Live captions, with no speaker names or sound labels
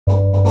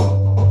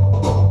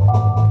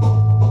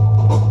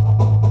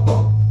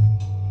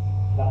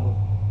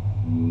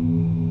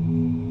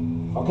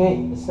Okay,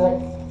 let's start.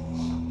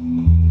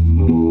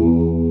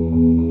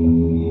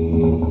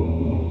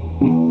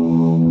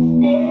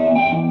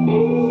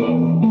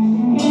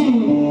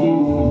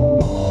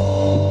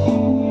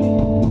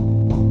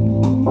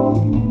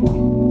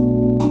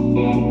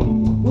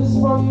 This is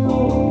for you,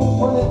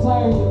 for the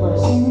entire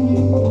universe.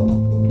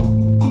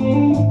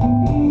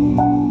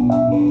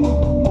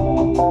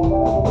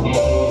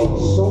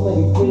 So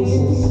many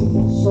faces,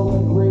 so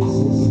many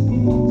races,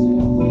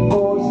 different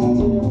doors and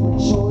different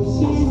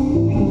choices.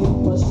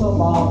 But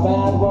some are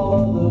bad while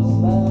others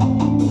laugh.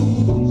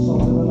 Some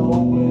live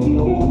alone with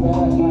no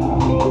bad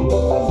half.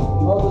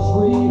 Others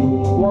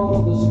grieve while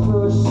others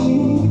curse,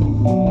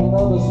 and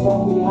others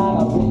fall behind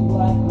a big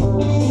black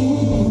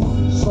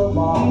curse. Some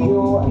are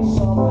pure and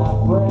some have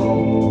bread.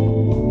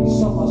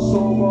 Some are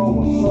sober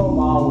and some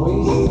are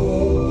wasted.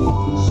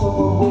 Some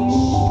are rich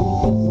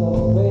because of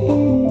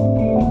faith.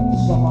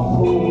 Some are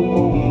poor with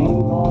no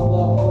food on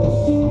their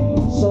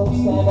plate. Some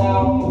stand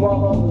out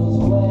while others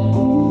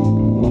blend.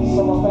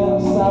 Some are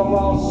fantasize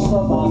while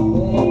some are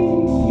thin.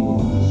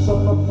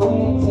 Some are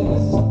friends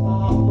and some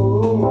are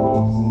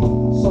fools.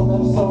 Some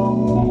have some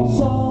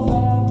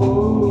have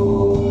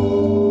rules.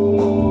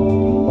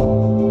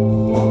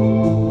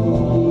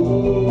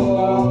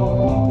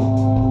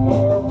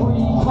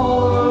 Every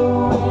color,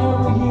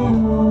 every hue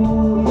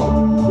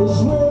is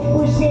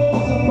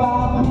represented by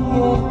the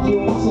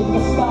angels in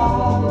the sky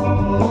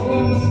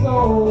and the snow.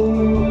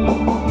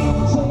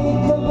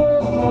 Take a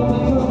look at the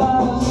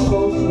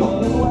kaleidoscope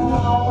spinning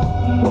round,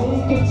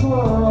 make it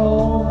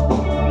twirl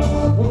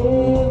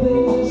in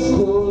this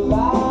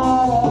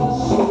kaleidoscope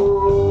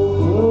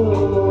world.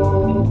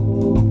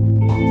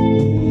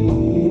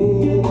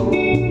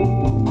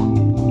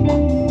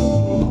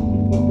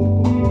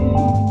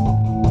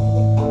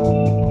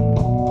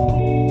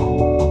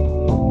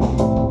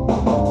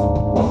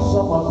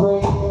 Some are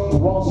great,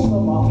 while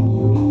some are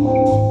few.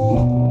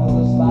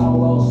 Others lie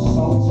well,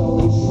 some tell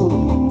the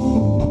truth.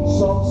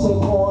 Some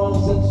sing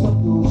horns and some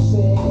do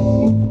sing,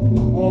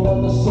 and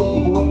others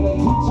sing with a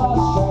guitar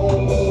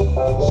string.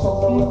 Some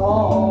know it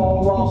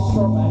all, while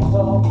some act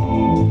dumb.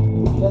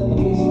 Let the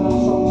bass line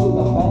show to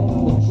the back of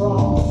the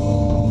drum.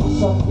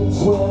 Some can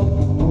swim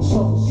and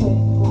some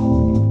sing,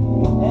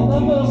 and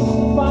others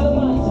find a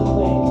mind to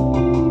think.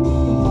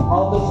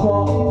 Others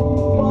walk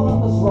while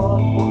others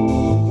run.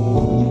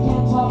 You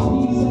can't talk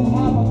peace and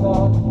have a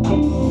gun.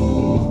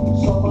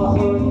 Some are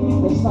hurt,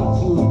 they start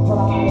to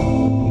cry.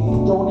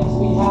 Don't ask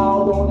me how,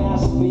 don't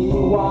ask me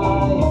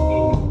why.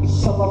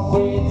 Some are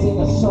friends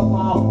and some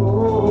are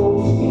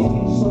fools.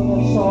 Some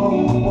have some,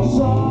 or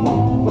some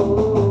have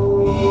rules.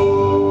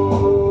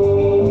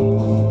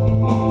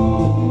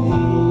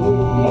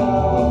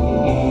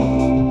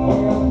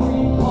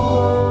 Every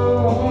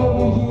color,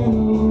 every hue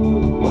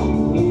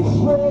is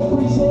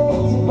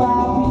represented by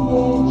the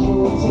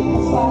angels in the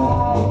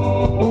sky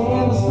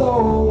and the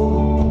stone.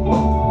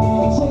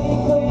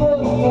 Take a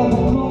look at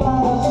the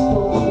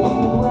kaleidoscope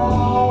spinning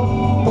round,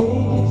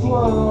 make it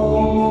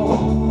twirl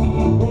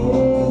in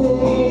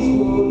this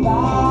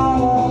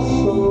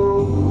kaleidoscope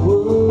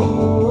world.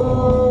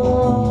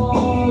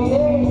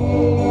 Yeah,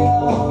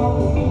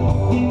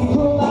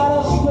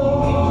 kaleidoscope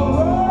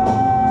world.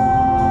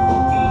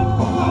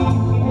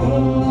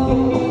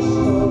 In this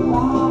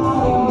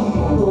kaleidoscope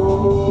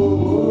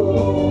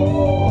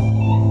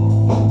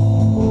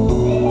world.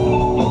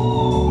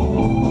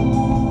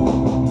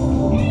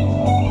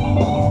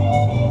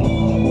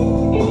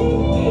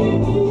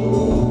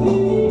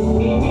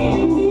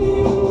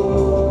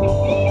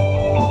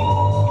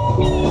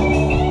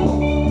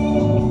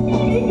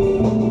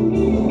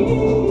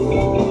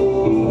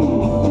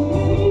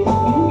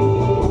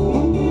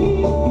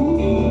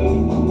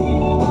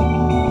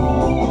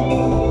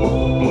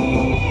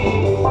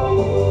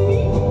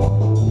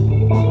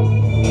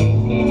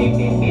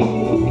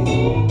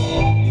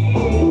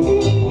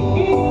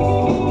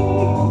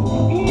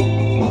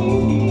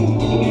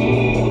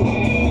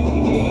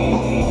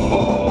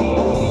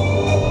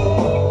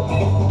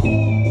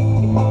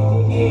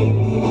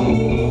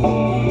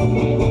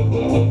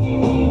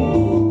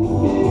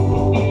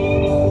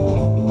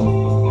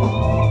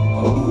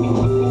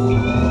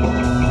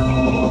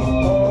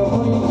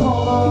 Every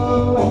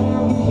color,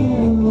 every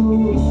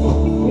hue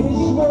is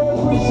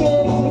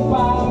represented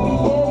by the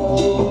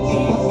angels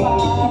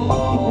inside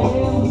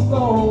and the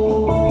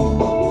stone.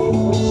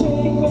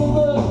 Take a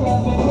look at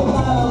the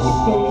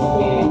kaleidoscope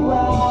spinning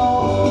round,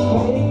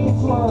 make it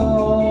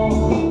twirl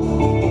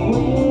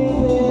with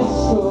this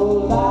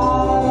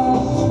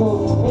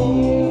kaleidoscope,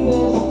 in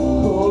this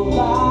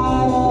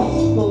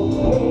kaleidoscope,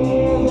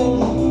 in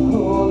this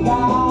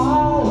kaleidoscope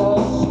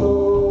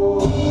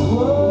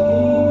world.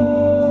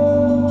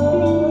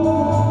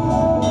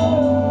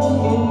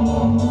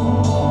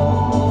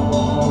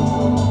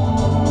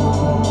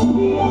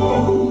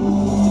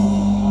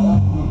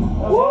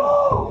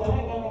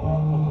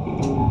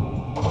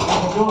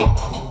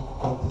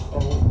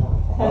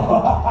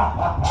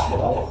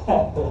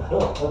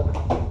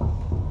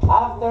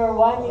 After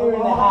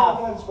 1.5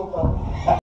 years,